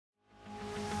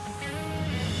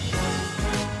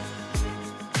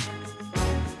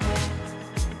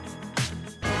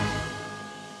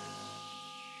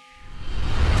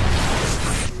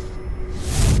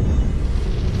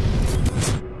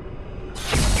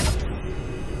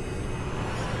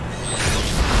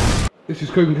This is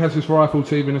KUGAN CASSIUS Rifle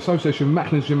TV in association with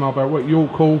Macklin's Gym Marlborough at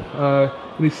York Hall.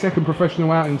 In his second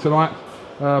professional outing tonight,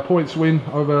 points win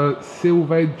over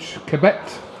Silvije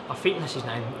Kebet. I think that's his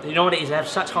name. You know what it is, they have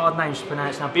such hard names to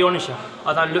pronounce. Now, be honest with you,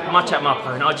 I don't look much at my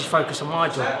opponent, I just focus on my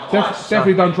job.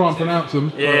 Definitely don't try and pronounce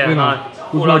them. Yeah,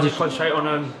 but, I just concentrate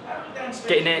on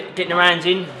getting the rounds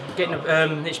in, getting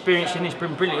the experience in. It's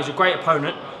been brilliant. It was a great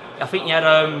opponent. I think he had,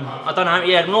 I don't know,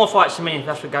 he had more fights than me,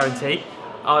 that's for guarantee.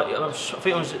 I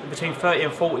think it was between 30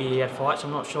 and 40 he had fights, I'm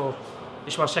not sure.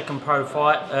 This is my second pro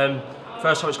fight.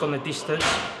 First time it's gone the distance,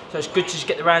 so it's good to just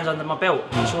get the rounds under my belt.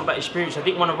 It's all about experience. I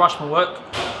didn't want to rush my work.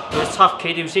 He was a tough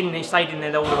kid, he stayed in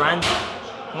there all the rounds.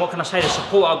 And what can I say, the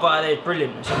support I got out there is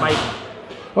brilliant, it's amazing.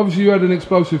 Obviously you had an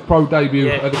explosive pro debut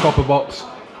at the Copper Box,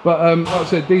 but like I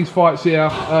said, these fights here,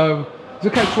 it's a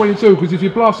catch-22, because if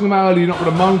you're blasting them out early, you're not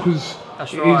going to moan, because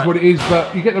it is what it is,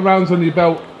 but you get the rounds under your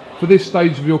belt for this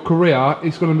stage of your career,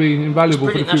 it's going to be invaluable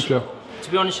for the future.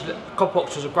 To be honest, the Copper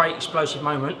Box was a great explosive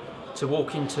moment to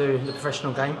walk into the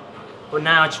professional game, but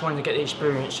now I just wanted to get the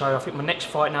experience, so I think my next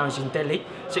fight now is in Delhi,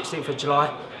 16th of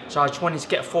July, so I just wanted to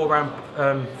get a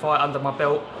 4-round fight under my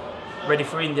belt, ready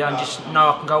for India, and just know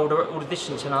I can go all the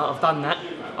distance, and I've done that.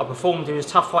 I performed. It was a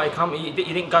tough fight. He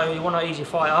didn't go, he wasn't an easy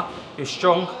fighter, he was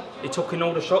strong, he took in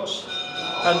all the shots,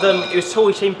 and he was tall,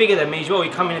 he seemed bigger than me as well,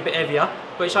 he came in a bit heavier,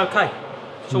 but it's okay.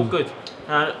 It's all good.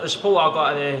 The support I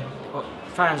got out there,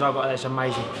 fans I got out there is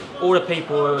amazing. All the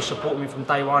people who have supported me from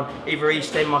day one, either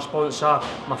East End, my sponsor,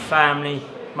 my family,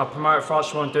 my promoter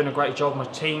France one doing a great job, my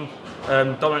team,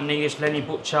 Dominic Negus, Lenny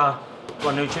Butcher,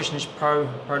 my nutritionist, pro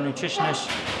nutritionist,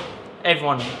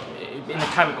 everyone in the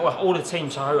camp, all the team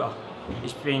Sahota,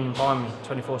 it's been by me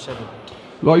 24/7.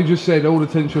 Like you just said, all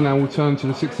attention now will turn to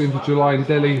the 16th of July in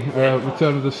Delhi,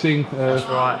 return of the Singh, That's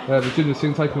right. Virginia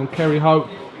Singh taking on Kerry Hope.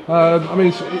 I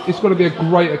mean, it's going to be a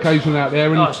great occasion out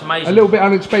there, and it's amazing. A little bit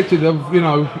unexpected of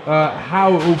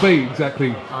how it will be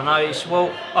exactly. I know.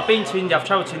 Well, I've been to India. I've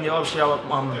travelled to India. Obviously,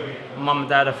 my mum and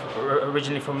dad are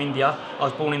originally from India. I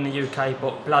was born in the UK,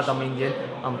 but blood I'm Indian.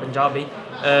 I'm Punjabi.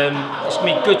 It's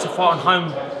going to be good to fight on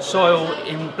home soil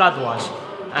in blood-wise,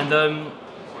 and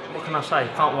what can I say?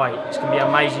 Can't wait. It's going to be an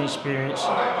amazing experience.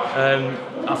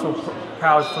 I feel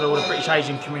proud for all the British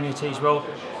Asian community as well.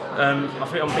 I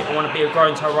think I want to be a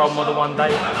growing to a role model one day.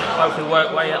 Hopefully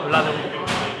work way up the ladder.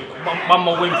 One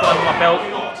more win for under my belt.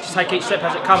 Just take each step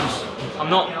as it comes. I'm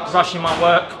not rushing my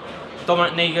work.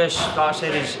 Dominic Negus, like I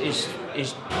said,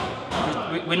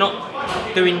 we're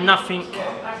not doing nothing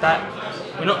that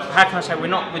we're not. How can I say?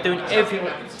 We're doing everything.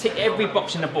 Tick every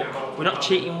box in the book. We're not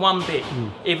cheating one bit.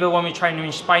 Even when we're training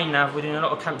in Spain now, we're doing a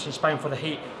lot of camps in Spain for the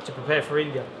heat to prepare for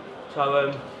India.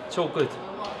 So it's all good.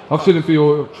 I've seen a few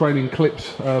of your training clips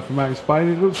from out in Spain.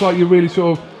 It looks like you're really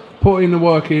sort of putting the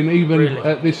work in, even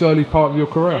at this early part of your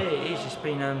career. Yeah, it is. It's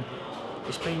been.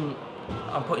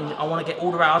 I want to get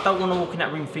all the way. I don't want to walk in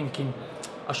that ring thinking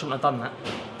I shouldn't have done that.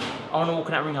 I want to walk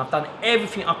in that ring. I've done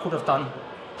everything I could have done,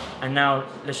 and now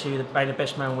let's see who may the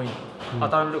best man win. I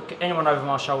don't look anyone over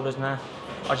my shoulders now.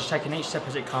 I just take each step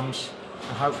as it comes,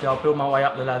 and hopefully I'll build my way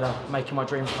up the ladder, making my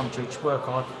dreams come true. Just work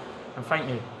hard. And thank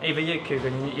you, either you,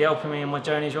 KUGAN, you're helping me in my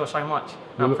journey as well so much.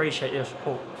 I appreciate your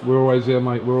support. We're always here,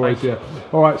 mate. We're always here.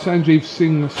 All right, Sanjeev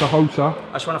Singh Sahota.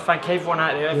 I just want to thank everyone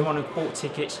out there, everyone who bought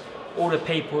tickets, all the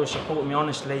people who supported me.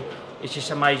 Honestly, it's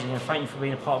just amazing. And thank you for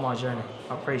being a part of my journey.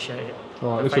 I appreciate it.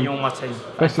 All right, thank you all my team.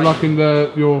 Best of luck in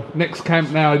your next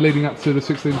camp now, leading up to the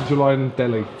 16th of July in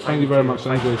Delhi. Thank you very much,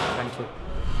 Sanjeev. Thank you.